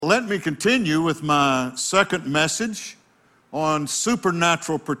Let me continue with my second message on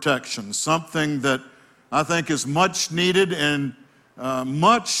supernatural protection, something that I think is much needed and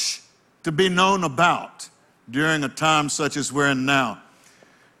much to be known about during a time such as we're in now.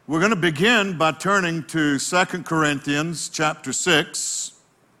 We're going to begin by turning to 2 Corinthians chapter 6,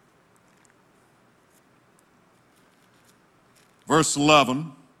 verse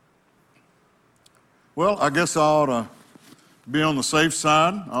 11. Well, I guess I ought to be on the safe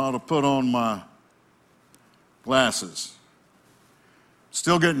side. I ought to put on my glasses.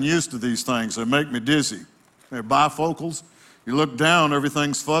 Still getting used to these things. They make me dizzy. They're bifocals. You look down,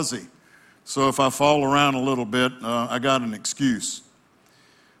 everything's fuzzy. So if I fall around a little bit, I got an excuse.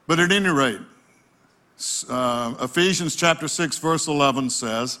 But at any rate, Ephesians chapter 6, verse 11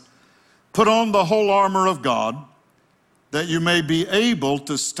 says, "Put on the whole armor of God, that you may be able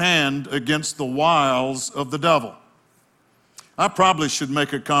to stand against the wiles of the devil." I probably should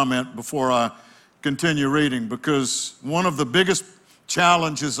make a comment before I continue reading, because one of the biggest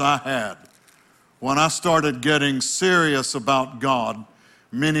challenges I had when I started getting serious about God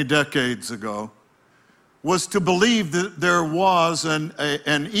many decades ago was to believe that there was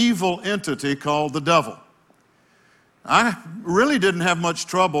an evil entity called the devil. I really didn't have much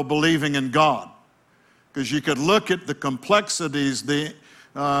trouble believing in God, because you could look at the complexities,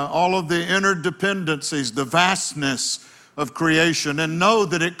 all of the interdependencies, the vastness of creation, and know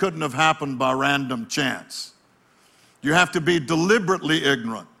that it couldn't have happened by random chance. You have to be deliberately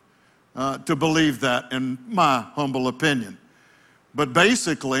ignorant to believe that, in my humble opinion. But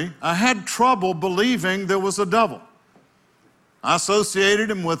basically, I had trouble believing there was a devil. I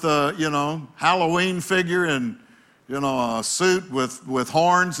associated him with a, Halloween figure in, a suit with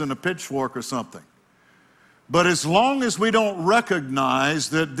horns and a pitchfork or something. But as long as we don't recognize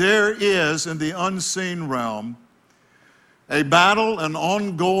that there is, in the unseen realm, a battle, an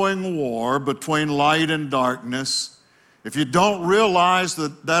ongoing war between light and darkness, if you don't realize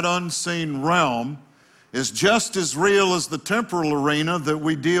that that unseen realm is just as real as the temporal arena that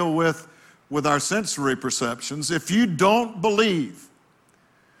we deal with our sensory perceptions, if you don't believe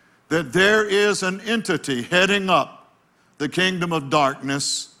that there is an entity heading up the kingdom of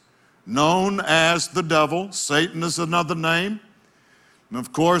darkness known as the devil, Satan is another name, and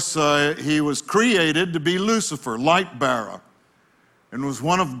of course he was created to be Lucifer, light bearer, and was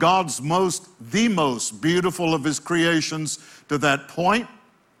one of God's the most beautiful of his creations to that point.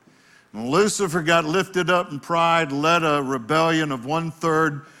 When Lucifer got lifted up in pride, led a rebellion of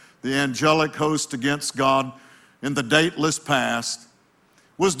 1/3 the angelic host against God in the dateless past,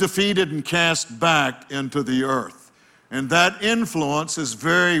 was defeated and cast back into the earth. And that influence is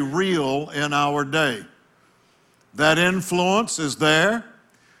very real in our day. That influence is there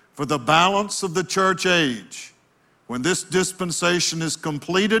for the balance of the church age. When this dispensation is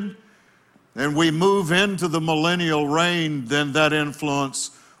completed and we move into the millennial reign, then that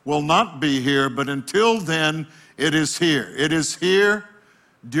influence will not be here, but until then, it is here. It is here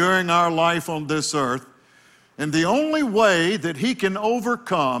during our life on this earth. And the only way that he can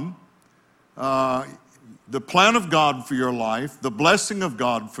overcome the plan of God for your life, the blessing of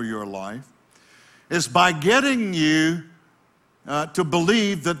God for your life, is by getting you to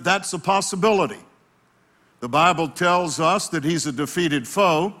believe that that's a possibility. The Bible tells us that he's a defeated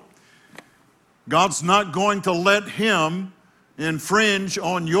foe. God's not going to let him infringe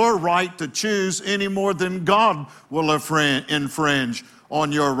on your right to choose any more than God will infringe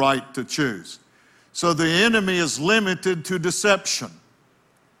on your right to choose. So the enemy is limited to deception.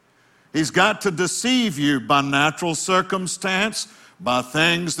 He's got to deceive you by natural circumstance, by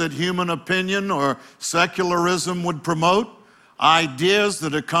things that human opinion or secularism would promote, ideas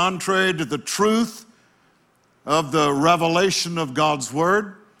that are contrary to the truth of the revelation of God's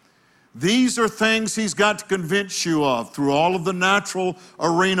Word. These are things he's got to convince you of through all of the natural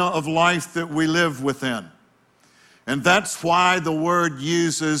arena of life that we live within. And that's why the word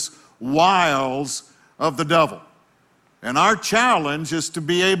uses wiles of the devil. And our challenge is to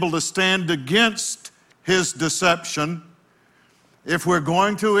be able to stand against his deception if we're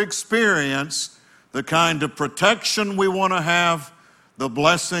going to experience the kind of protection we want to have, the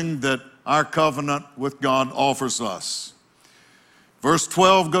blessing that our covenant with God offers us. Verse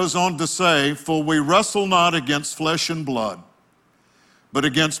 12 goes on to say, "For we wrestle not against flesh and blood, but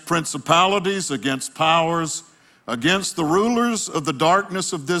against principalities, against powers, against the rulers of the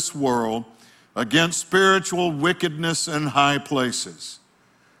darkness of this world, against spiritual wickedness in high places."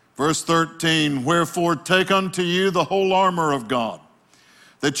 Verse 13, "Wherefore take unto you the whole armor of God,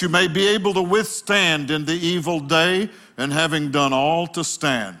 that you may be able to withstand in the evil day, and having done all to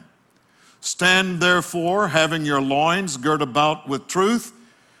stand. Stand therefore, having your loins girt about with truth,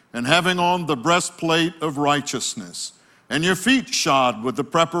 and having on the breastplate of righteousness, and your feet shod with the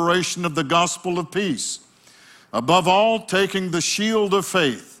preparation of the gospel of peace. Above all, taking the shield of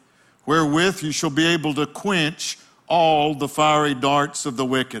faith, wherewith you shall be able to quench all the fiery darts of the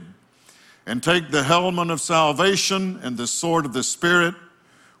wicked. And take the helmet of salvation and the sword of the Spirit,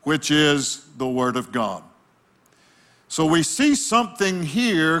 which is the Word of God. So we see something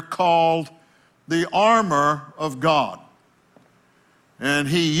here called the armor of God. And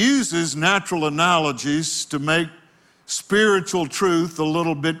he uses natural analogies to make spiritual truth a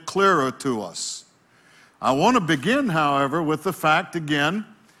little bit clearer to us. I want to begin, however, with the fact again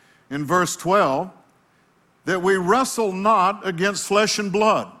in verse 12 that we wrestle not against flesh and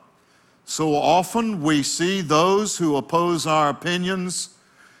blood. So often we see those who oppose our opinions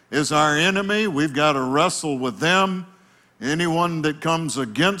as our enemy. We've got to wrestle with them. Anyone that comes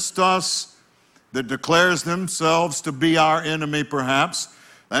against us, that declares themselves to be our enemy perhaps,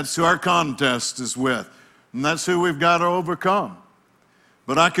 that's who our contest is with. And that's who we've got to overcome.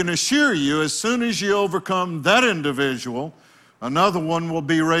 But I can assure you, as soon as you overcome that individual, another one will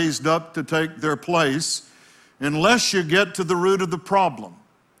be raised up to take their place, unless you get to the root of the problem.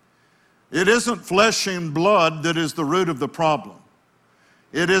 It isn't flesh and blood that is the root of the problem.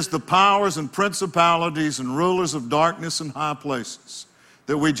 It is the powers and principalities and rulers of darkness in high places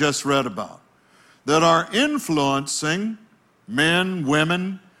that we just read about, that are influencing men,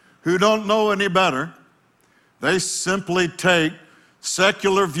 women who don't know any better. They simply take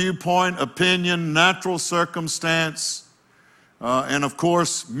secular viewpoint, opinion, natural circumstance, and of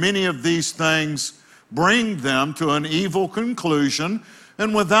course, many of these things bring them to an evil conclusion,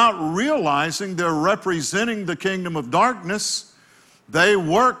 and without realizing they're representing the kingdom of darkness, they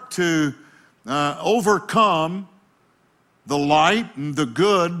work to overcome the light and the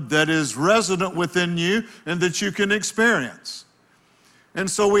good that is resident within you and that you can experience. And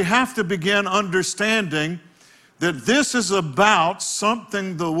so we have to begin understanding that this is about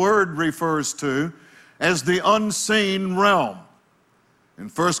something the Word refers to as the unseen realm. In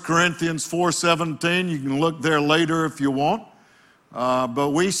 1 Corinthians 4:17, you can look there later if you want,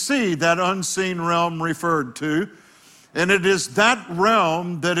 but we see that unseen realm referred to, and it is that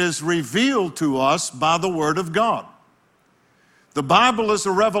realm that is revealed to us by the Word of God. The Bible is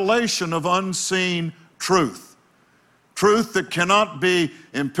a revelation of unseen truth, truth that cannot be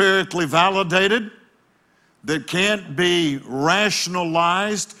empirically validated, that can't be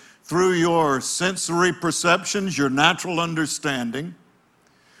rationalized through your sensory perceptions, your natural understanding.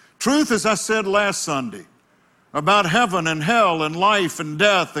 Truth, as I said last Sunday, about heaven and hell and life and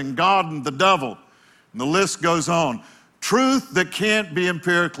death and God and the devil, and the list goes on. Truth that can't be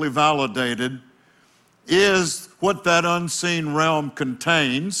empirically validated is what that unseen realm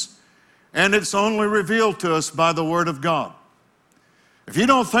contains, and it's only revealed to us by the Word of God. If you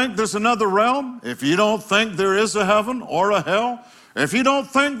don't think there's another realm, if you don't think there is a heaven or a hell, if you don't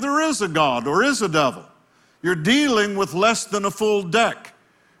think there is a God or is a devil, you're dealing with less than a full deck,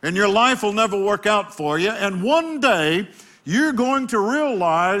 and your life will never work out for you, and one day you're going to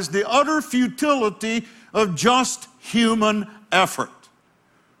realize the utter futility of just human effort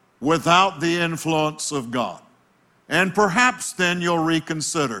without the influence of God. And perhaps then you'll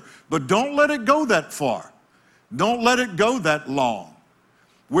reconsider. But don't let it go that far. Don't let it go that long.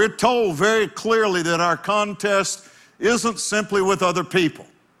 We're told very clearly that our contest isn't simply with other people,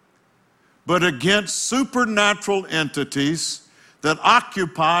 but against supernatural entities that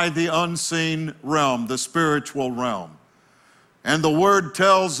occupy the unseen realm, the spiritual realm. And the Word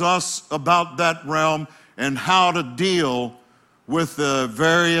tells us about that realm and how to deal with the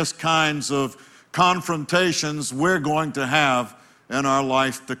various kinds of confrontations we're going to have in our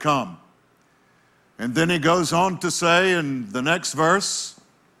life to come. And then he goes on to say in the next verse,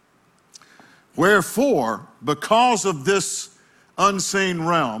 wherefore, because of this unseen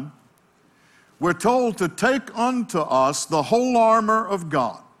realm, we're told to take unto us the whole armor of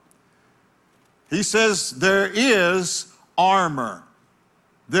God. He says there is armor.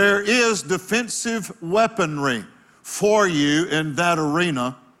 There is defensive weaponry for you in that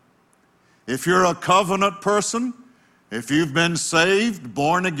arena. If you're a covenant person, if you've been saved,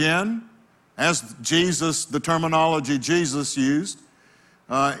 born again, as Jesus, the terminology Jesus used,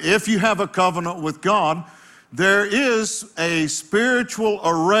 if you have a covenant with God, there is a spiritual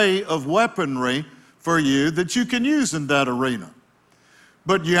array of weaponry for you that you can use in that arena.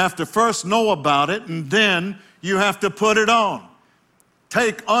 But you have to first know about it, and then you have to put it on.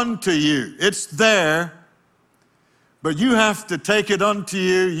 Take unto you. It's there, but you have to take it unto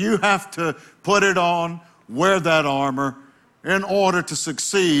you. You have to put it on, wear that armor in order to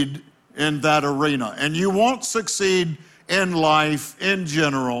succeed in that arena. And you won't succeed in life in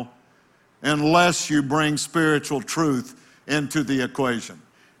general unless you bring spiritual truth into the equation.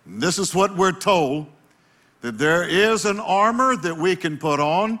 And this is what we're told, that there is an armor that we can put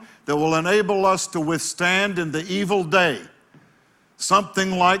on that will enable us to withstand in the evil day,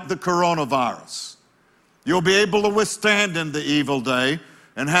 something like the coronavirus. You'll be able to withstand in the evil day,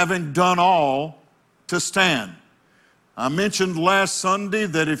 and having done all, to stand. I mentioned last Sunday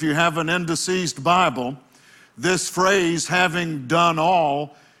that if you have an indices Bible, this phrase, having done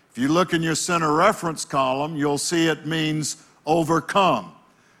all, if you look in your center reference column, you'll see it means overcome,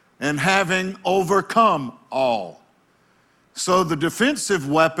 and having overcome all. So the defensive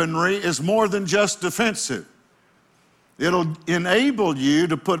weaponry is more than just defensive. It'll enable you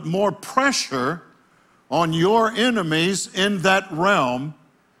to put more pressure on your enemies in that realm,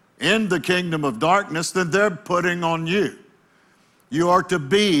 in the kingdom of darkness, than they're putting on you. You are to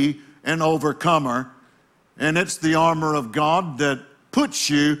be an overcomer, and it's the armor of God that puts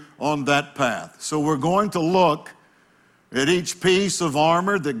you on that path. So we're going to look at each piece of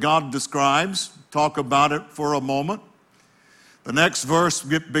armor that God describes, talk about it for a moment. The next verse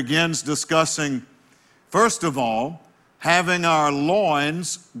begins discussing, first of all, having our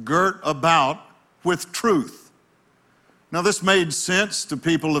loins girt about with truth. Now, this made sense to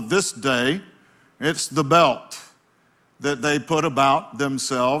people of this day. It's the belt that they put about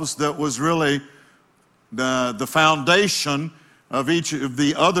themselves that was really the foundation of each of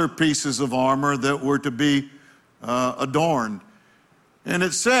the other pieces of armor that were to be adorned. And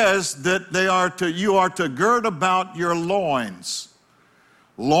it says that you are to gird about your loins.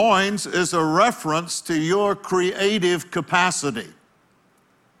 Loins is a reference to your creative capacity.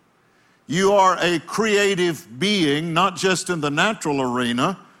 You are a creative being, not just in the natural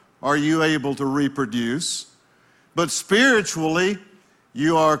arena are you able to reproduce, but spiritually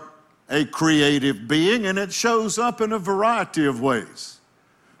you are a creative being, and it shows up in a variety of ways.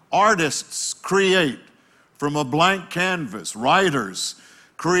 Artists create from a blank canvas. Writers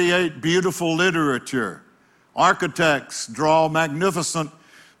create beautiful literature. Architects draw magnificent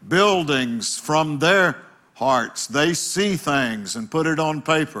buildings from their hearts. They see things and put it on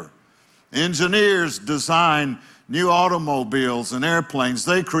paper. Engineers design new automobiles and airplanes.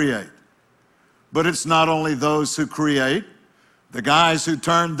 They create. But it's not only those who create. The guys who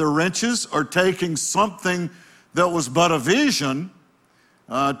turned the wrenches are taking something that was but a vision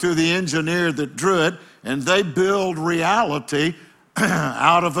to the engineer that drew it, and they build reality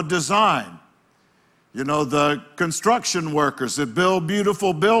out of a design. You know, the construction workers that build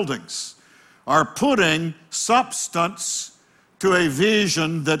beautiful buildings are putting substance to a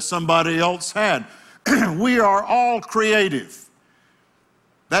vision that somebody else had. We are all creative.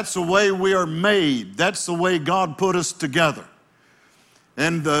 That's the way we are made. That's the way God put us together.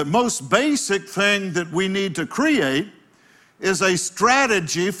 And the most basic thing that we need to create is a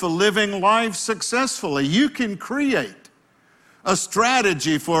strategy for living life successfully. You can create a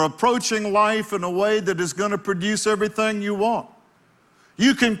strategy for approaching life in a way that is going to produce everything you want.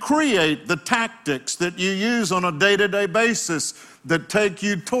 You can create the tactics that you use on a day-to-day basis that take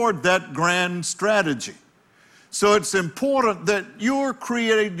you toward that grand strategy. So it's important that your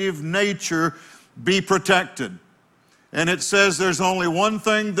creative nature be protected. And it says there's only one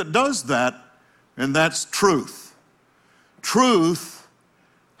thing that does that, and that's truth. Truth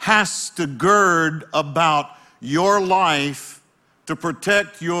has to gird about your life to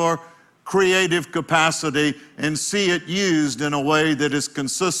protect your creative capacity and see it used in a way that is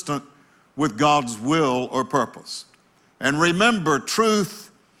consistent with God's will or purpose. And remember,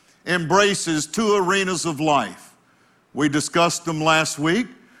 truth embraces two arenas of life. We discussed them last week.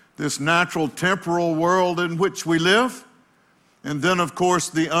 This natural temporal world in which we live, and then, of course,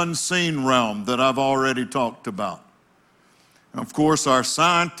 the unseen realm that I've already talked about. Of course, our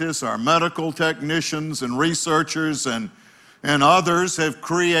scientists, our medical technicians and researchers and others have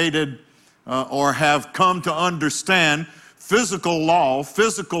created or have come to understand physical law,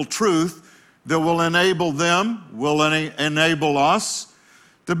 physical truth that will enable them, will enable us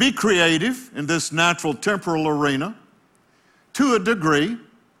to be creative in this natural temporal arena to a degree.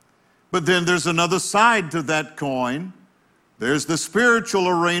 But then there's another side to that coin. There's the spiritual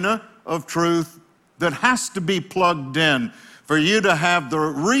arena of truth that has to be plugged in for you to have the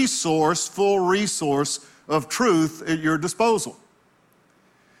resource, full resource of truth at your disposal.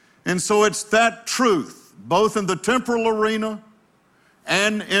 And so it's that truth, both in the temporal arena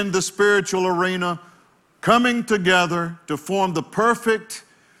and in the spiritual arena, coming together to form the perfect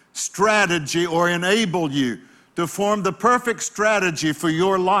strategy or enable you to form the perfect strategy for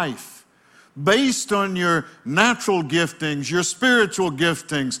your life based on your natural giftings, your spiritual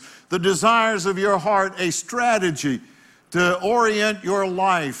giftings, the desires of your heart, a strategy to orient your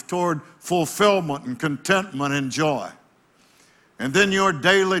life toward fulfillment and contentment and joy. And then your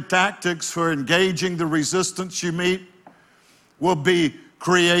daily tactics for engaging the resistance you meet will be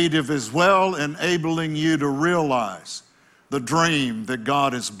creative as well, enabling you to realize the dream that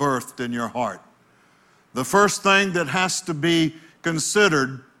God has birthed in your heart. The first thing that has to be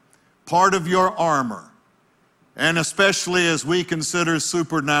considered part of your armor, and especially as we consider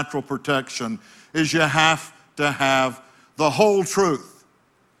supernatural protection, is you have to have the whole truth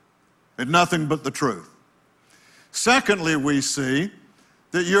and nothing but the truth. Secondly, we see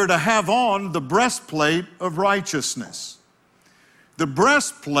that you're to have on the breastplate of righteousness. The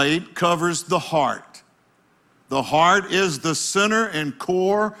breastplate covers the heart. The heart is the center and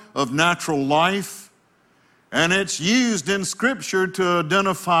core of natural life, and it's used in Scripture to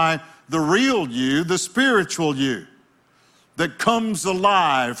identify the real you, the spiritual you, that comes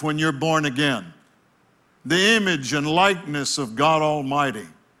alive when you're born again. The image and likeness of God Almighty.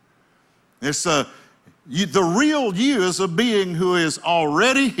 The real you is a being who is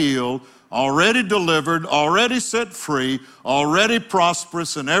already healed, already delivered, already set free, already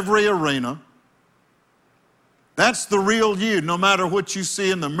prosperous in every arena. That's the real you, no matter what you see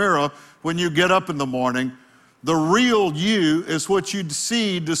in the mirror when you get up in the morning. The real you is what you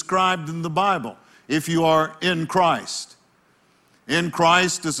see described in the Bible, if you are in Christ. In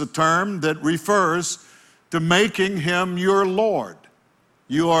Christ is a term that refers to making Him your Lord.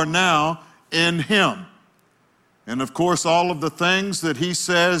 You are now in Him. And of course, all of the things that He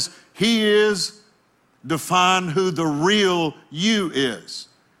says He is define who the real you is.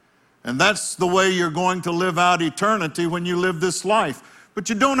 And that's the way you're going to live out eternity when you live this life. But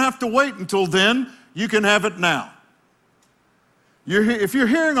you don't have to wait until then. You can have it now. If you're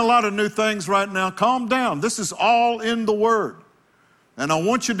hearing a lot of new things right now, calm down. This is all in the Word. And I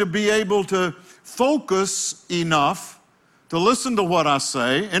want you to be able to focus enough to listen to what I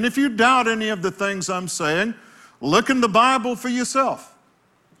say. And if you doubt any of the things I'm saying, look in the Bible for yourself.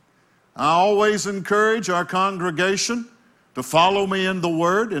 I always encourage our congregation to follow me in the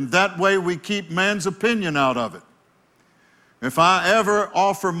Word, and that way we keep man's opinion out of it. If I ever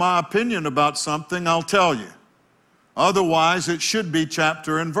offer my opinion about something, I'll tell you. Otherwise, it should be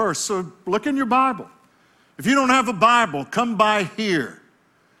chapter and verse. So look in your Bible. If you don't have a Bible, come by here.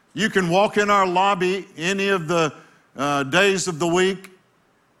 You can walk in our lobby any of the days of the week,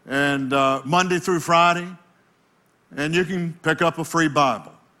 and Monday through Friday, and you can pick up a free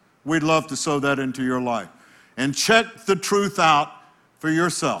Bible. We'd love to sow that into your life. And check the truth out for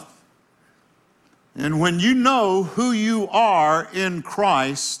yourself. And when you know who you are in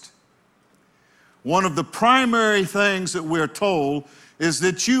Christ, one of the primary things that we're told is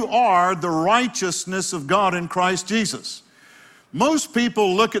that you are the righteousness of God in Christ Jesus. Most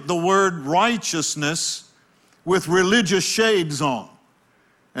people look at the word righteousness with religious shades on,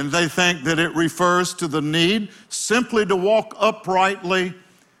 and they think that it refers to the need simply to walk uprightly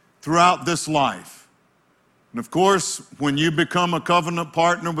throughout this life. And of course, when you become a covenant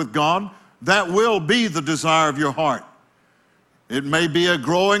partner with God, that will be the desire of your heart. It may be a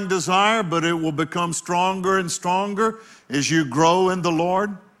growing desire, but it will become stronger and stronger as you grow in the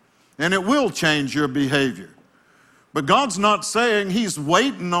Lord, and it will change your behavior. But God's not saying He's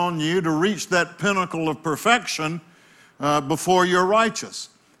waiting on you to reach that pinnacle of perfection before you're righteous.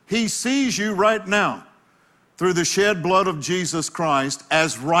 He sees you right now through the shed blood of Jesus Christ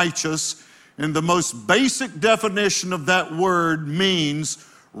as righteous, and the most basic definition of that word means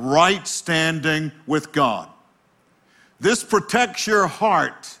right standing with God. This protects your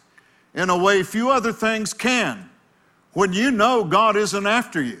heart in a way few other things can. When you know God isn't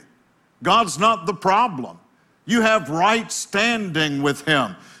after you, God's not the problem. You have right standing with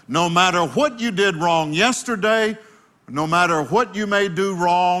Him. No matter what you did wrong yesterday, no matter what you may do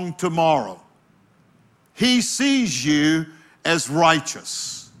wrong tomorrow, He sees you as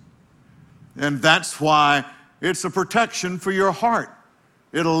righteous. And that's why it's a protection for your heart.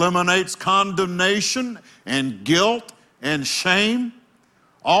 It eliminates condemnation and guilt and shame,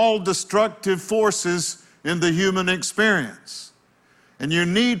 all destructive forces in the human experience. And you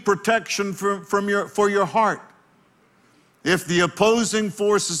need protection for your heart. If the opposing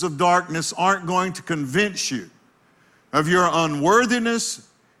forces of darkness aren't going to convince you of your unworthiness,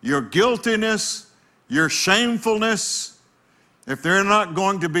 your guiltiness, your shamefulness, if they're not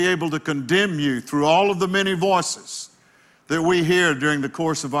going to be able to condemn you through all of the many voices that we hear during the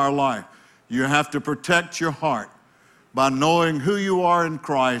course of our life, you have to protect your heart by knowing who you are in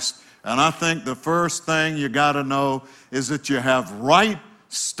Christ. And I think the first thing you got to know is that you have right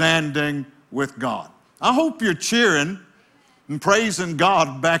standing with God. I hope you're cheering and praising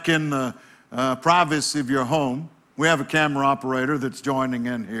God back in the privacy of your home We have a camera operator that's joining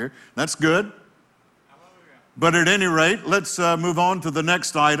in here. That's good. But at any rate, let's move on to the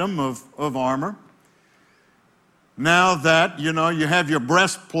next item of armor. Now that, you have your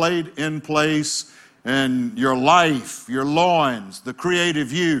breastplate in place and your life, your loins, the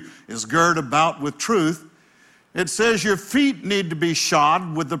creative you is girt about with truth, it says your feet need to be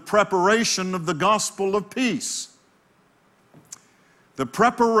shod with the preparation of the gospel of peace. The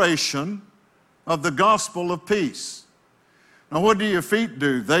preparation of the gospel of peace. Now, what do your feet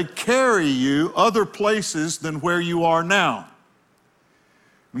do? They carry you other places than where you are now.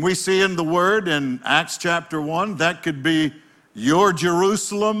 And we see in the Word in Acts chapter 1, that could be your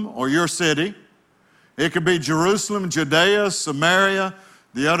Jerusalem or your city. It could be Jerusalem, Judea, Samaria,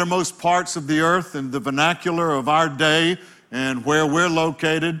 the uttermost parts of the earth in the vernacular of our day and where we're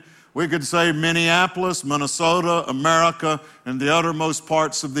located. We could say Minneapolis, Minnesota, America, and the uttermost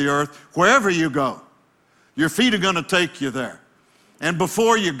parts of the earth. Wherever you go, your feet are going to take you there. And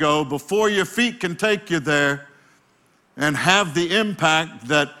before you go, before your feet can take you there and have the impact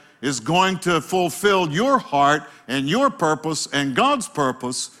that is going to fulfill your heart and your purpose and God's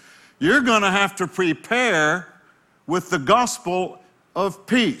purpose, you're going to have to prepare with the gospel of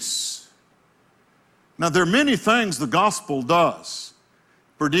peace. Now, there are many things the gospel does.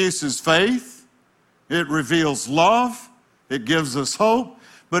 It produces faith, it reveals love, it gives us hope,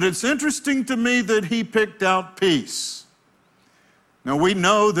 but it's interesting to me that he picked out peace. Now, we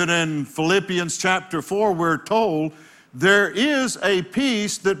know that in Philippians chapter 4, we're told there is a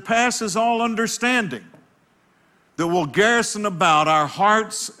peace that passes all understanding that will garrison about our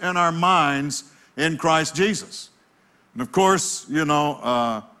hearts and our minds in Christ Jesus. And of course,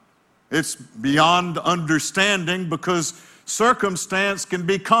 it's beyond understanding because circumstance can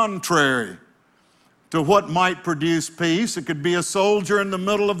be contrary to what might produce peace. It could be a soldier in the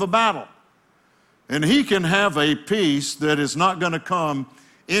middle of a battle. And he can have a peace that is not going to come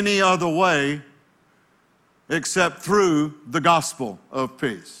any other way except through the gospel of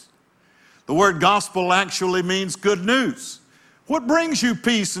peace. The word gospel actually means good news. What brings you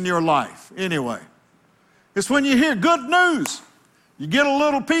peace in your life anyway? It's when you hear good news. You get a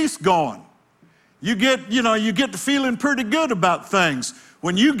little peace going. You get to feeling pretty good about things.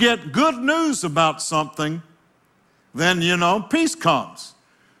 When you get good news about something, then, peace comes.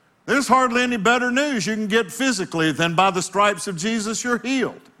 There's hardly any better news you can get physically than by the stripes of Jesus you're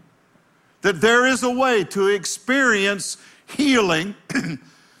healed. That there is a way to experience healing,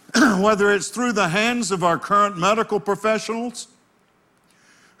 whether it's through the hands of our current medical professionals,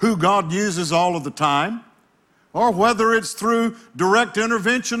 who God uses all of the time, or whether it's through direct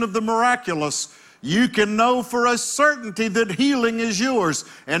intervention of the miraculous. You can know for a certainty that healing is yours,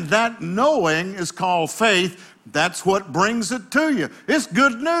 and that knowing is called faith. That's what brings it to you. It's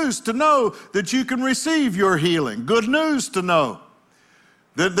good news to know that you can receive your healing. Good news to know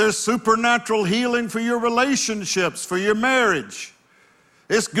that there's supernatural healing for your relationships, for your marriage.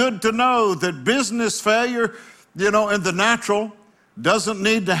 It's good to know that business failure, in the natural, doesn't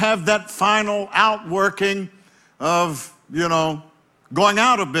need to have that final outworking of, going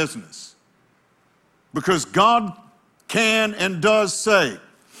out of business. Because God can and does say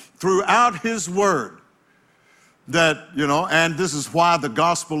throughout His Word that, and this is why the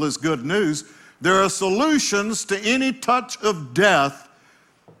gospel is good news, there are solutions to any touch of death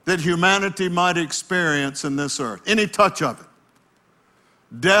that humanity might experience in this earth. Any touch of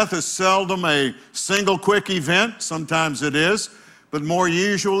it. Death is seldom a single quick event. Sometimes it is, but more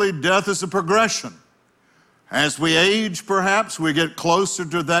usually death is a progression. As we age, perhaps, we get closer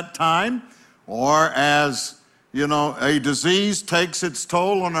to that time, or as, a disease takes its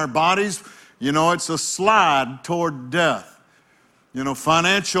toll on our bodies, it's a slide toward death.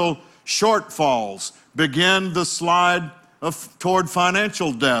 Financial shortfalls begin the slide toward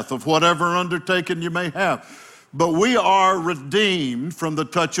financial death of whatever undertaking you may have. But we are redeemed from the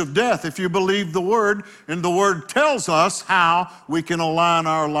touch of death if you believe the Word, and the Word tells us how we can align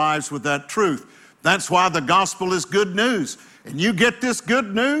our lives with that truth. That's why the gospel is good news. And you get this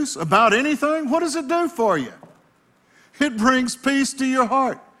good news about anything, what does it do for you? It brings peace to your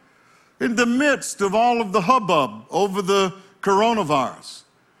heart. In the midst of all of the hubbub over the coronavirus.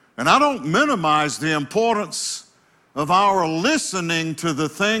 And I don't minimize the importance of our listening to the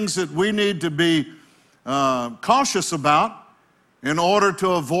things that we need to be cautious about in order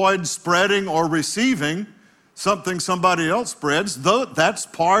to avoid spreading or receiving something somebody else spreads, though that's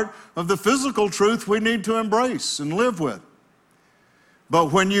part of the physical truth we need to embrace and live with.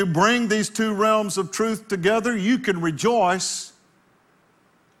 But when you bring these two realms of truth together, you can rejoice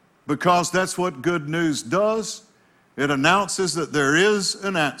because that's what good news does. It announces that there is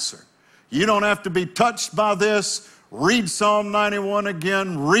an answer. You don't have to be touched by this. Read Psalm 91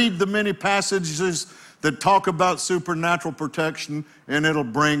 again. Read the many passages that talk about supernatural protection, and it'll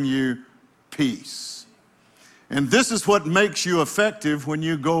bring you peace. And this is what makes you effective when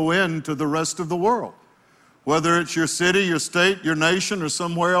you go into the rest of the world, whether it's your city, your state, your nation, or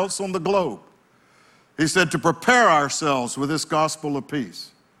somewhere else on the globe. He said to prepare ourselves with this gospel of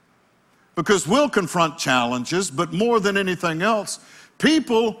peace. Because we'll confront challenges, but more than anything else,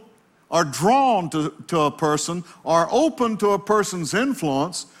 people are drawn to a person, are open to a person's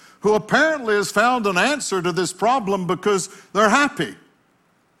influence, who apparently has found an answer to this problem because they're happy.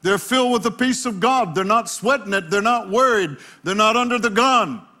 They're filled with the peace of God. They're not sweating it. They're not worried. They're not under the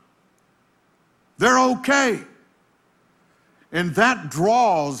gun. They're okay. And that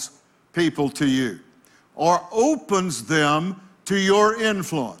draws people to you or opens them to your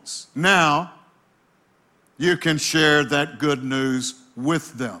influence. Now, you can share that good news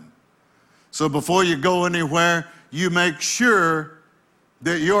with them. So before you go anywhere, you make sure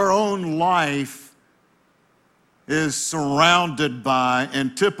that your own life is surrounded by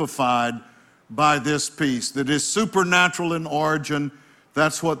and typified by this peace that is supernatural in origin.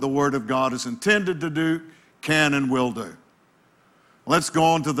 That's what the Word of God is intended to do, can and will do. Let's go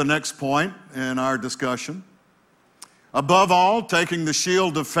on to the next point in our discussion. Above all, taking the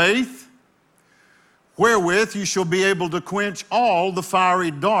shield of faith, wherewith you shall be able to quench all the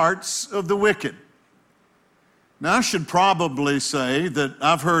fiery darts of the wicked. Now, I should probably say that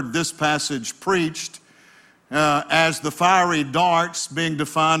I've heard this passage preached as the fiery darts being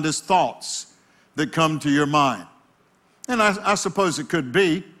defined as thoughts that come to your mind. And I suppose it could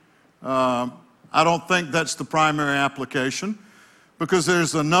be. I don't think that's the primary application, because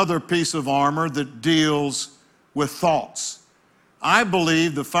there's another piece of armor that deals with thoughts. I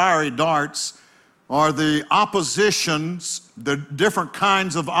believe the fiery darts are the oppositions, the different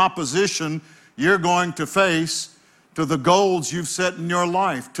kinds of opposition you're going to face to the goals you've set in your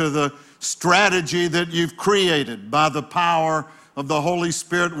life, to the strategy that you've created by the power of the Holy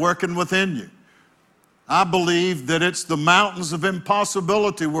Spirit working within you. I believe that it's the mountains of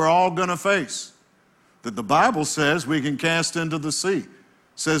impossibility we're all going to face, that the Bible says we can cast into the sea.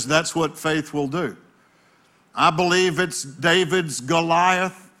 Says that's what faith will do. I believe it's David's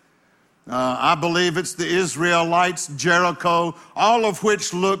Goliath. I believe it's the Israelites' Jericho, all of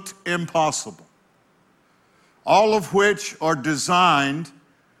which looked impossible. All of which are designed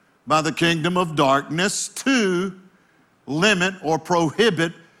by the kingdom of darkness to limit or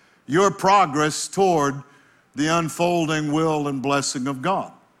prohibit your progress toward the unfolding will and blessing of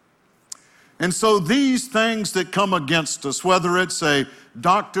God. And so these things that come against us, whether it's a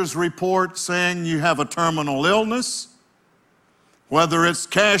doctor's report saying you have a terminal illness, whether it's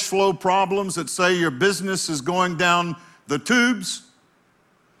cash flow problems that say your business is going down the tubes,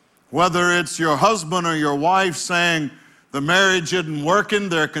 whether it's your husband or your wife saying the marriage isn't working,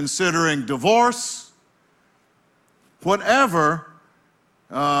 they're considering divorce, whatever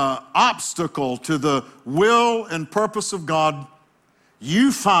obstacle to the will and purpose of God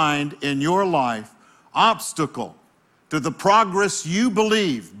you find in your life, obstacle to the progress you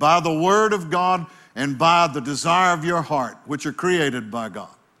believe by the Word of God and by the desire of your heart, which are created by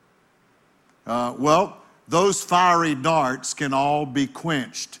God. Well, those fiery darts can all be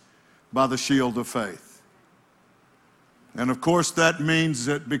quenched by the shield of faith. And of course, that means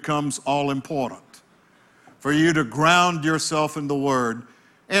it becomes all important for you to ground yourself in the Word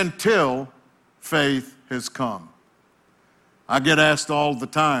until faith has come. I get asked all the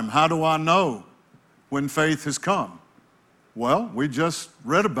time, how do I know when faith has come? Well, we just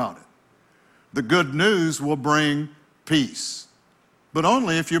read about it. The good news will bring peace, but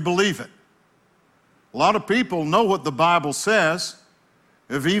only if you believe it. A lot of people know what the Bible says,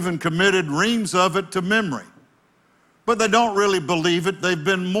 have even committed reams of it to memory, but they don't really believe it. They've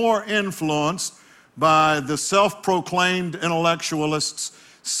been more influenced by the self-proclaimed intellectualists'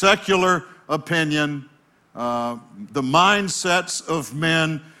 secular opinion, the mindsets of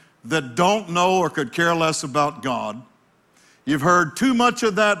men that don't know or could care less about God. You've heard too much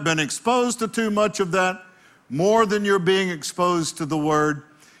of that, been exposed to too much of that, more than you're being exposed to the Word,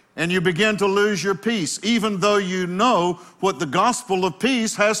 and you begin to lose your peace, even though you know what the gospel of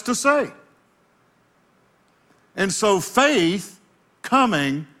peace has to say. And so faith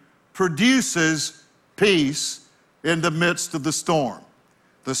coming produces peace in the midst of the storm.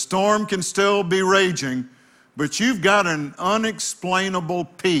 The storm can still be raging, but you've got an unexplainable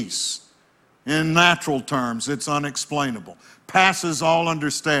peace. In natural terms, it's unexplainable. Passes all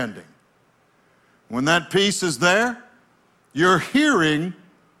understanding. When that peace is there, you're hearing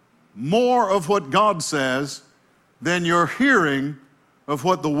more of what God says than you're hearing of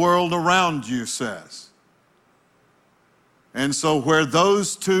what the world around you says. And so where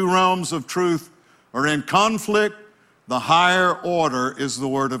those two realms of truth are in conflict, the higher order is the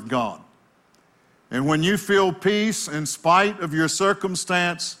Word of God. And when you feel peace in spite of your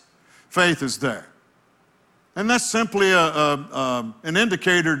circumstance, faith is there. And that's simply an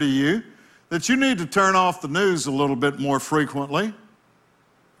indicator to you that you need to turn off the news a little bit more frequently.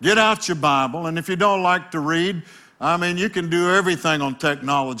 Get out your Bible, and if you don't like to read, you can do everything on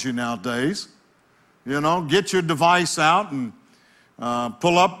technology nowadays. Get your device out and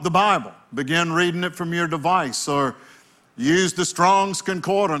pull up the Bible. Begin reading it from your device, or use the Strong's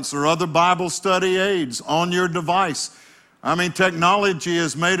Concordance or other Bible study aids on your device. Technology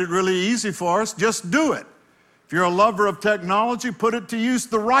has made it really easy for us. Just do it. If you're a lover of technology, put it to use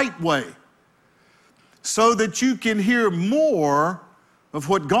the right way so that you can hear more of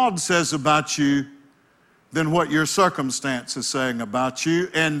what God says about you than what your circumstance is saying about you,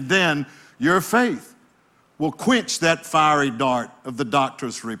 and then your faith will quench that fiery dart of the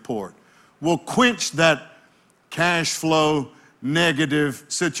doctor's report, will quench that cash flow negative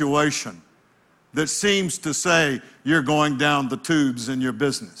situation that seems to say you're going down the tubes in your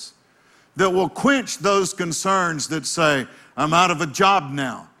business, that will quench those concerns that say, I'm out of a job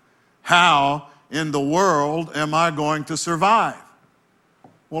now. How in the world am I going to survive?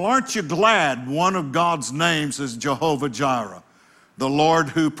 Well, aren't you glad one of God's names is Jehovah Jireh, the Lord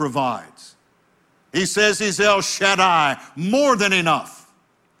who provides? He says He's El Shaddai, more than enough.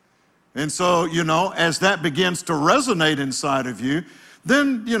 And so, as that begins to resonate inside of you,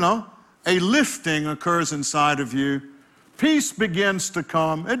 then, a lifting occurs inside of you. Peace begins to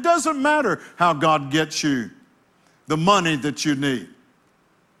come. It doesn't matter how God gets you the money that you need.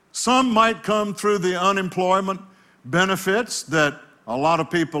 Some might come through the unemployment benefits that a lot of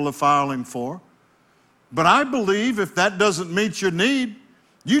people are filing for. But I believe if that doesn't meet your need,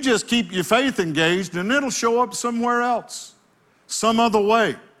 you just keep your faith engaged and it'll show up somewhere else, some other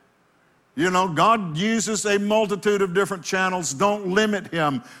way. God uses a multitude of different channels. Don't limit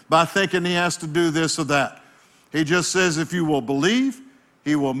Him by thinking He has to do this or that. He just says if you will believe,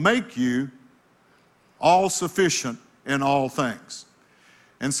 He will make you all sufficient in all things.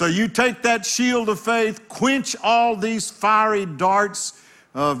 And so you take that shield of faith, quench all these fiery darts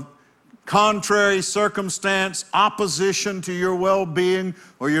of contrary circumstance, opposition to your well-being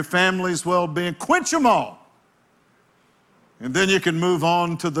or your family's well-being. Quench them all. And then you can move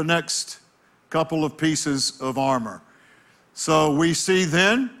on to the next couple of pieces of armor. So we see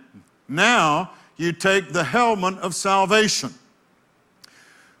then, now you take the helmet of salvation.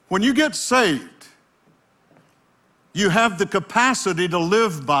 When you get saved, you have the capacity to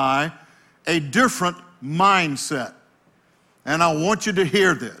live by a different mindset. And I want you to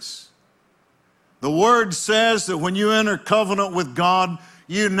hear this. The Word says that when you enter covenant with God,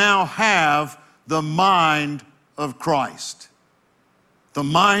 you now have the mind of Christ. The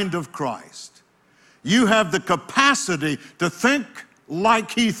mind of Christ. You have the capacity to think like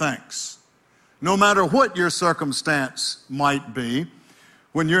He thinks, no matter what your circumstance might be.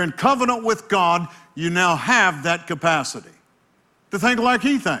 When you're in covenant with God, you now have that capacity to think like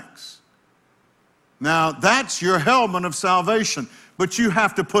He thinks. Now, that's your helmet of salvation, but you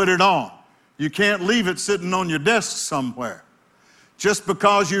have to put it on. You can't leave it sitting on your desk somewhere. Just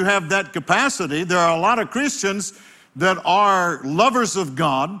because you have that capacity, there are a lot of Christians that are lovers of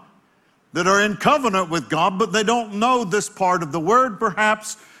God, that are in covenant with God, but they don't know this part of the Word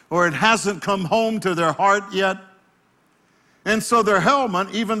perhaps, or it hasn't come home to their heart yet. And so their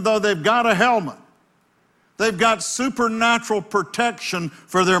helmet, even though they've got a helmet, they've got supernatural protection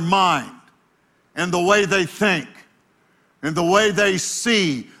for their mind and the way they think and the way they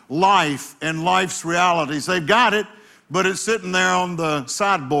see life and life's realities. They've got it, but it's sitting there on the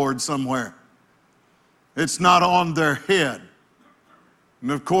sideboard somewhere. It's not on their head.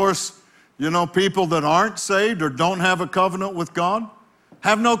 And of course, people that aren't saved or don't have a covenant with God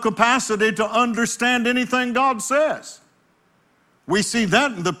have no capacity to understand anything God says. We see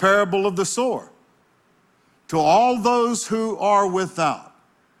that in the parable of the sower. To all those who are without,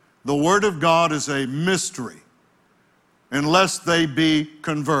 the Word of God is a mystery unless they be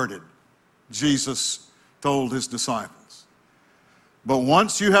converted, Jesus told His disciples. But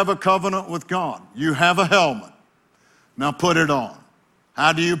once you have a covenant with God, you have a helmet. Now put it on.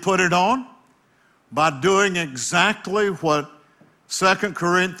 How do you put it on? By doing exactly what 2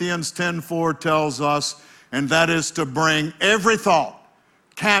 Corinthians 10:4 tells us, and that is to bring every thought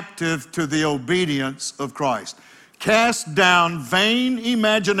captive to the obedience of Christ. Cast down vain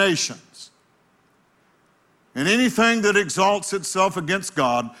imaginations and anything that exalts itself against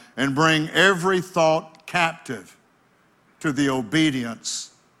God, and bring every thought captive to the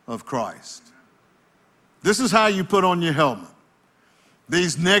obedience of Christ. This is how you put on your helmet.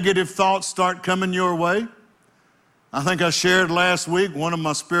 These negative thoughts start coming your way. I think I shared last week, one of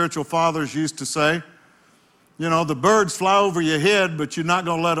my spiritual fathers used to say, you know, the birds fly over your head, but you're not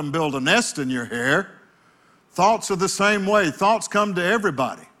going to let them build a nest in your hair. Thoughts are the same way. Thoughts come to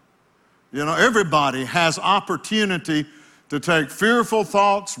everybody. You know, everybody has opportunity to take fearful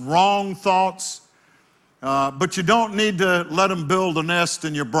thoughts, wrong thoughts, but you don't need to let them build a nest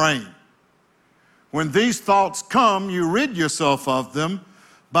in your brain. When these thoughts come, you rid yourself of them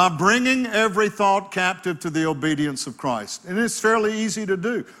by bringing every thought captive to the obedience of Christ. And it's fairly easy to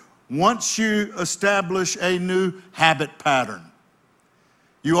do. Once you establish a new habit pattern,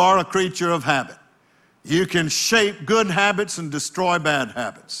 you are a creature of habit. You can shape good habits and destroy bad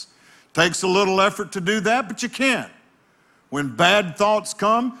habits. Takes a little effort to do that, but you can. When bad thoughts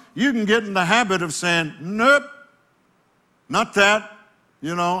come, you can get in the habit of saying, nope, not that.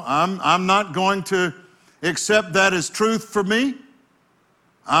 You know, I'm not going to accept that as truth for me.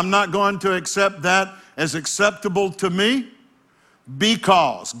 I'm not going to accept that as acceptable to me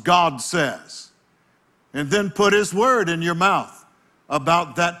because God says. And then put His word in your mouth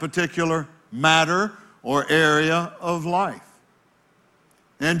about that particular matter or area of life.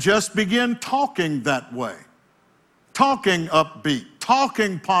 And just begin talking that way. Talking upbeat,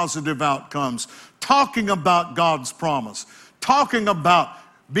 talking positive outcomes, talking about God's promise, talking about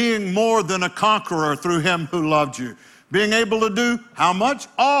being more than a conqueror through Him who loved you, being able to do how much?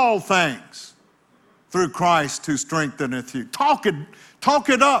 All things through Christ who strengtheneth you. Talk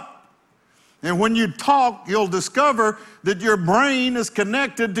it up. And when you talk, you'll discover that your brain is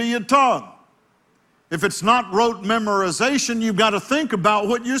connected to your tongue. If it's not rote memorization, you've got to think about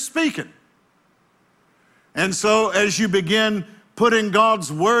what you're speaking. And so as you begin putting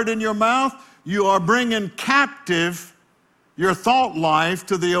God's word in your mouth, you are bringing captive your thought life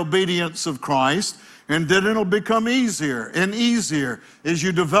to the obedience of Christ, and then it'll become easier and easier as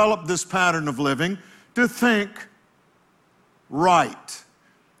you develop this pattern of living to think right.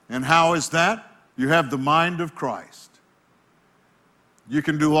 And how is that? You have the mind of Christ. You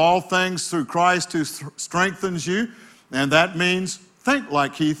can do all things through Christ who strengthens you, and that means think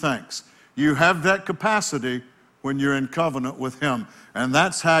like He thinks. You have that capacity when you're in covenant with Him, and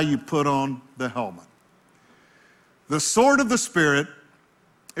that's how you put on the helmet. The sword of the Spirit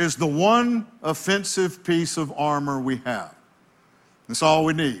is the one offensive piece of armor we have. That's all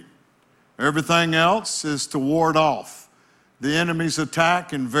we need. Everything else is to ward off the enemy's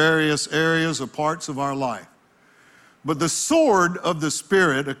attack in various areas or parts of our life. But the sword of the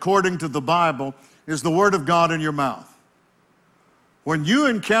Spirit, according to the Bible, is the Word of God in your mouth. When you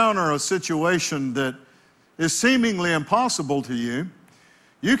encounter a situation that is seemingly impossible to you,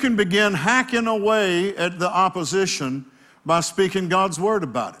 you can begin hacking away at the opposition by speaking God's word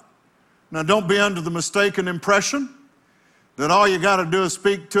about it. Now, don't be under the mistaken impression that all you got to do is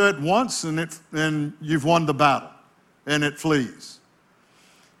speak to it once and you've won the battle and it flees.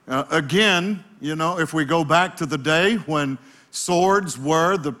 Again, you know, if we go back to the day when swords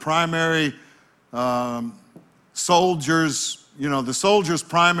were the primary soldiers, you know, the soldier's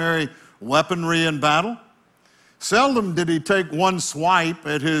primary weaponry in battle, seldom did he take one swipe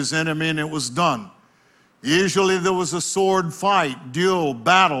at his enemy and it was done. Usually there was a sword fight, duel,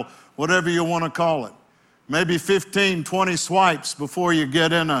 battle, whatever you want to call it. Maybe 15, 20 swipes before you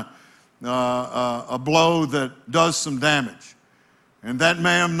get in a blow that does some damage. And that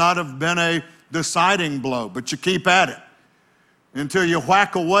may not have been a deciding blow, but you keep at it until you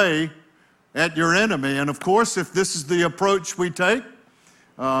whack away at your enemy. And of course, if this is the approach we take,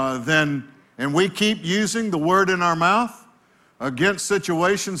 and we keep using the word in our mouth against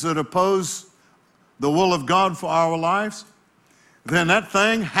situations that oppose the will of God for our lives, then that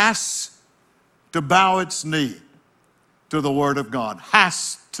thing has to bow its knee to the Word of God,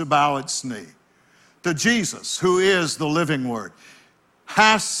 has to bow its knee to Jesus, who is the living Word,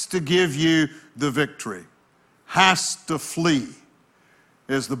 has to give you the victory, has to flee,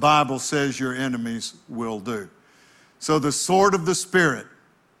 as the Bible says your enemies will do. So the sword of the Spirit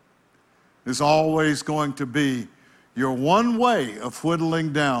is always going to be your one way of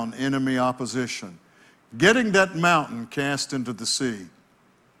whittling down enemy opposition. Getting that mountain cast into the sea.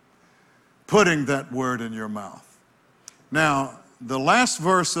 Putting that word in your mouth. Now, the last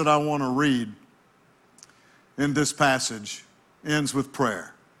verse that I want to read in this passage ends with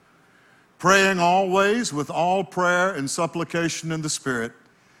prayer. Praying always with all prayer and supplication in the Spirit,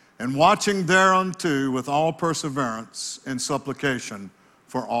 and watching thereunto with all perseverance and supplication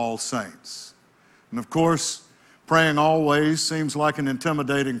for all saints. And of course, praying always seems like an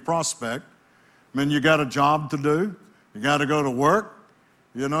intimidating prospect. I mean, you got a job to do. You got to go to work.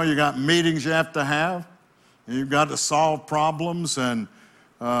 You know, you got meetings you have to have. You've got to solve problems and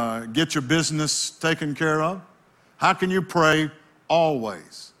get your business taken care of. How can you pray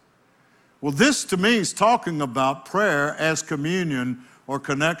always? Well, this to me is talking about prayer as communion or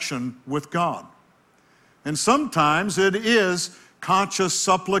connection with God. And sometimes it is conscious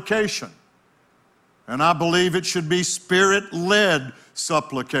supplication. And I believe it should be Spirit-led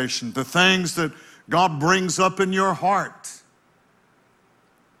supplication, the things that God brings up in your heart.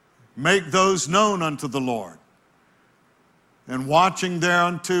 Make those known unto the Lord. And watching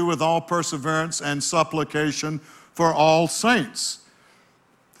thereunto with all perseverance and supplication for all saints.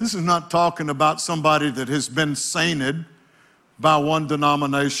 This is not talking about somebody that has been sainted by one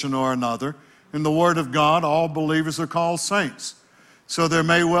denomination or another. In the Word of God, all believers are called saints. So there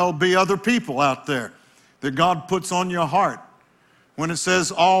may well be other people out there that God puts on your heart. When it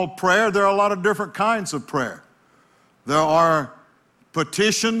says all prayer, there are a lot of different kinds of prayer. There are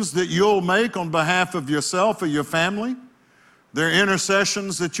petitions that you'll make on behalf of yourself or your family. There are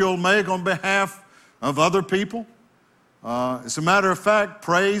intercessions that you'll make on behalf of other people. As a matter of fact,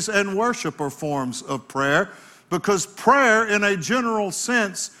 praise and worship are forms of prayer, because prayer in a general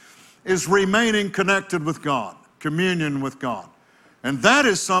sense is remaining connected with God, communion with God. And that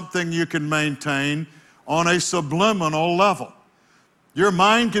is something you can maintain on a subliminal level. Your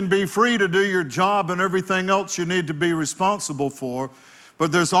mind can be free to do your job and everything else you need to be responsible for,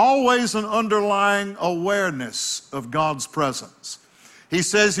 but there's always an underlying awareness of God's presence. He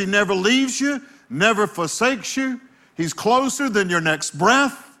says He never leaves you, never forsakes you. He's closer than your next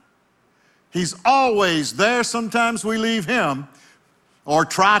breath. He's always there. Sometimes we leave Him, or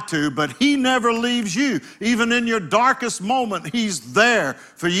try to, but He never leaves you. Even in your darkest moment, He's there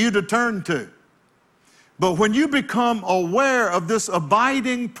for you to turn to. But when you become aware of this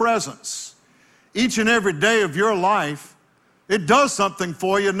abiding presence each and every day of your life, it does something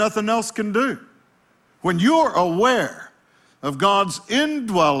for you nothing else can do. When you're aware of God's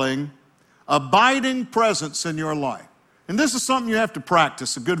indwelling, abiding presence in your life. And this is something you have to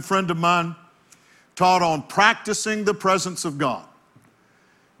practice. A good friend of mine taught on practicing the presence of God.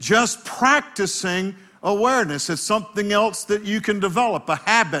 Just practicing awareness. It's something else that you can develop, a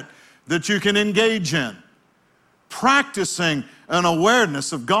habit that you can engage in. Practicing an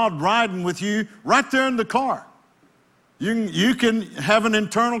awareness of God riding with you right there in the car. You can have an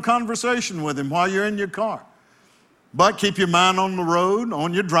internal conversation with Him while you're in your car. But keep your mind on the road,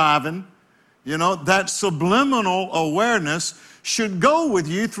 on your driving. You know, that subliminal awareness should go with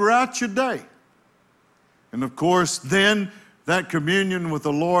you throughout your day. And of course, then that communion with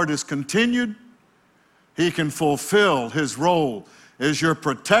the Lord is continued. He can fulfill His role as your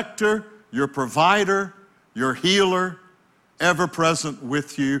protector, your provider, your healer, ever present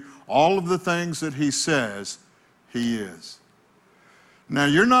with you. All of the things that He says He is. Now,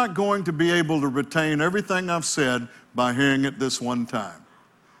 you're not going to be able to retain everything I've said by hearing it this one time.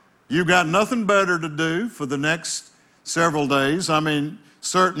 You've got nothing better to do for the next several days. I mean,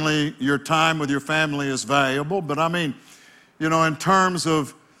 certainly your time with your family is valuable, but I mean, you know, in terms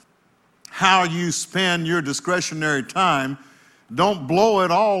of how you spend your discretionary time, don't blow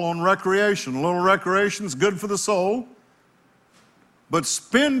it all on recreation. A little recreation is good for the soul, but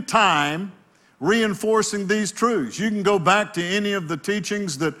spend time reinforcing these truths. You can go back to any of the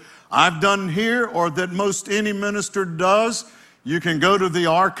teachings that I've done here or that most any minister does. You can go to the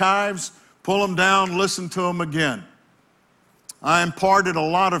archives, pull them down, listen to them again. I imparted a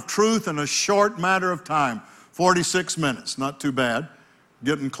lot of truth in a short matter of time, 46 minutes, not too bad,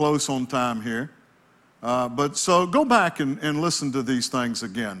 getting close on time here. But so go back and listen to these things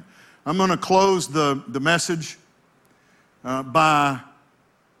again. I'm going to close the message by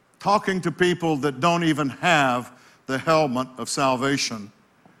talking to people that don't even have the helmet of salvation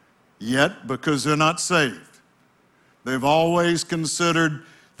yet because they're not saved. They've always considered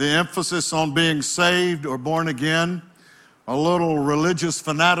the emphasis on being saved or born again a little religious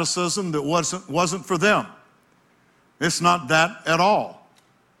fanaticism that wasn't for them. It's not that at all.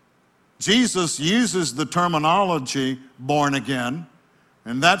 Jesus uses the terminology born again,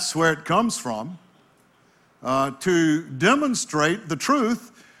 and that's where it comes from, to demonstrate the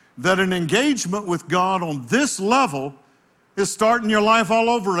truth that an engagement with God on this level is starting your life all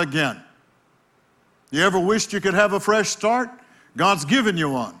over again. You ever wished you could have a fresh start? God's given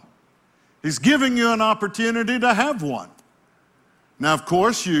you one. He's giving you an opportunity to have one. Now, of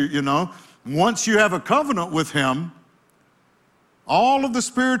course, you know, once you have a covenant with Him, all of the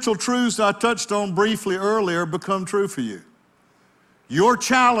spiritual truths I touched on briefly earlier become true for you. Your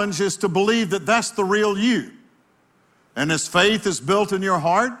challenge is to believe that that's the real you. And as faith is built in your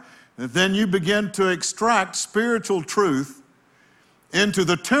heart, then you begin to extract spiritual truth into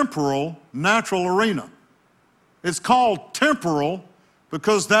the temporal, natural arena. It's called temporal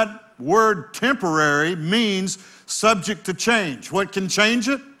because that word temporary means subject to change. What can change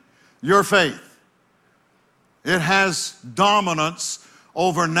it? Your faith. It has dominance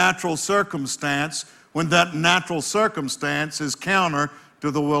over natural circumstance when that natural circumstance is counter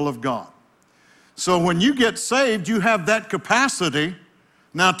to the will of God. So when you get saved, you have that capacity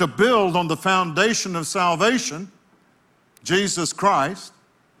now to build on the foundation of salvation, Jesus Christ,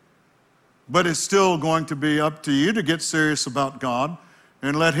 but it's still going to be up to you to get serious about God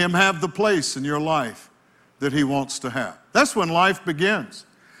and let Him have the place in your life that He wants to have. That's when life begins.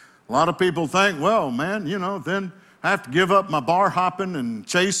 A lot of people think, well, man, then I have to give up my bar hopping and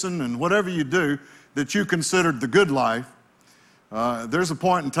chasing and whatever you do that you considered the good life. There's a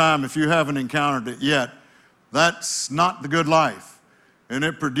point in time, if you haven't encountered it yet, that's not the good life. And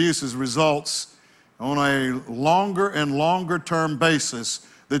it produces results on a longer and longer term basis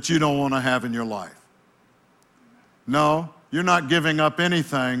that you don't want to have in your life. No, you're not giving up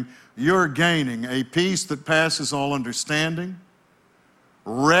anything. You're gaining a peace that passes all understanding,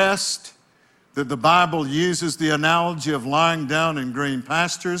 rest that the Bible uses the analogy of lying down in green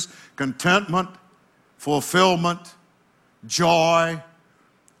pastures, contentment, fulfillment, joy,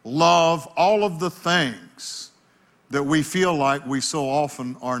 love, all of the things that we feel like we so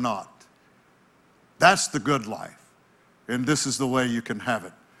often are not. That's the good life, and this is the way you can have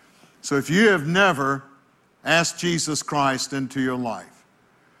it. So if you have never asked Jesus Christ into your life,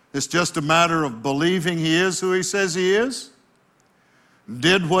 it's just a matter of believing He is who He says He is,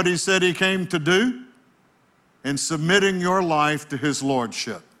 did what He said He came to do, and submitting your life to His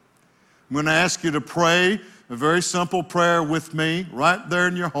Lordship. I'm going to ask you to pray a very simple prayer with me right there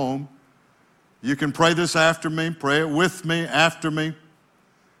in your home. You can pray this after me, pray it with me, after me.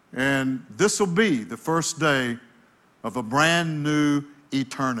 And this will be the first day of a brand new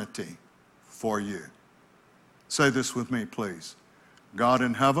eternity for you. Say this with me, please. God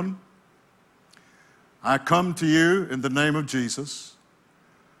in heaven, I come to you in the name of Jesus.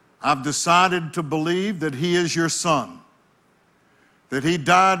 I've decided to believe that He is your Son, that He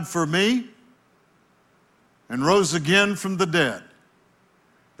died for me and rose again from the dead,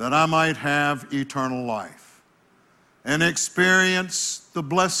 that I might have eternal life and experience the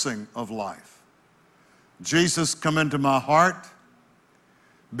blessing of life. Jesus, come into my heart,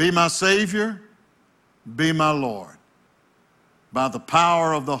 be my Savior, be my Lord. By the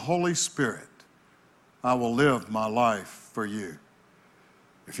power of the Holy Spirit, I will live my life for you.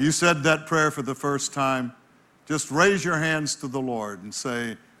 If you said that prayer for the first time, just raise your hands to the Lord and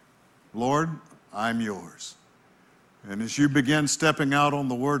say, Lord, I'm yours. And as you begin stepping out on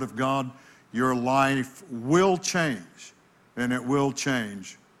the Word of God, your life will change, and it will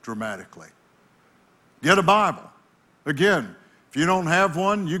change dramatically. Get a Bible. Again, if you don't have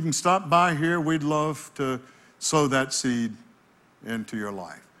one, you can stop by here. We'd love to sow that seed into your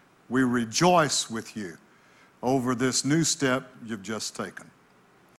life. We rejoice with you over this new step you've just taken.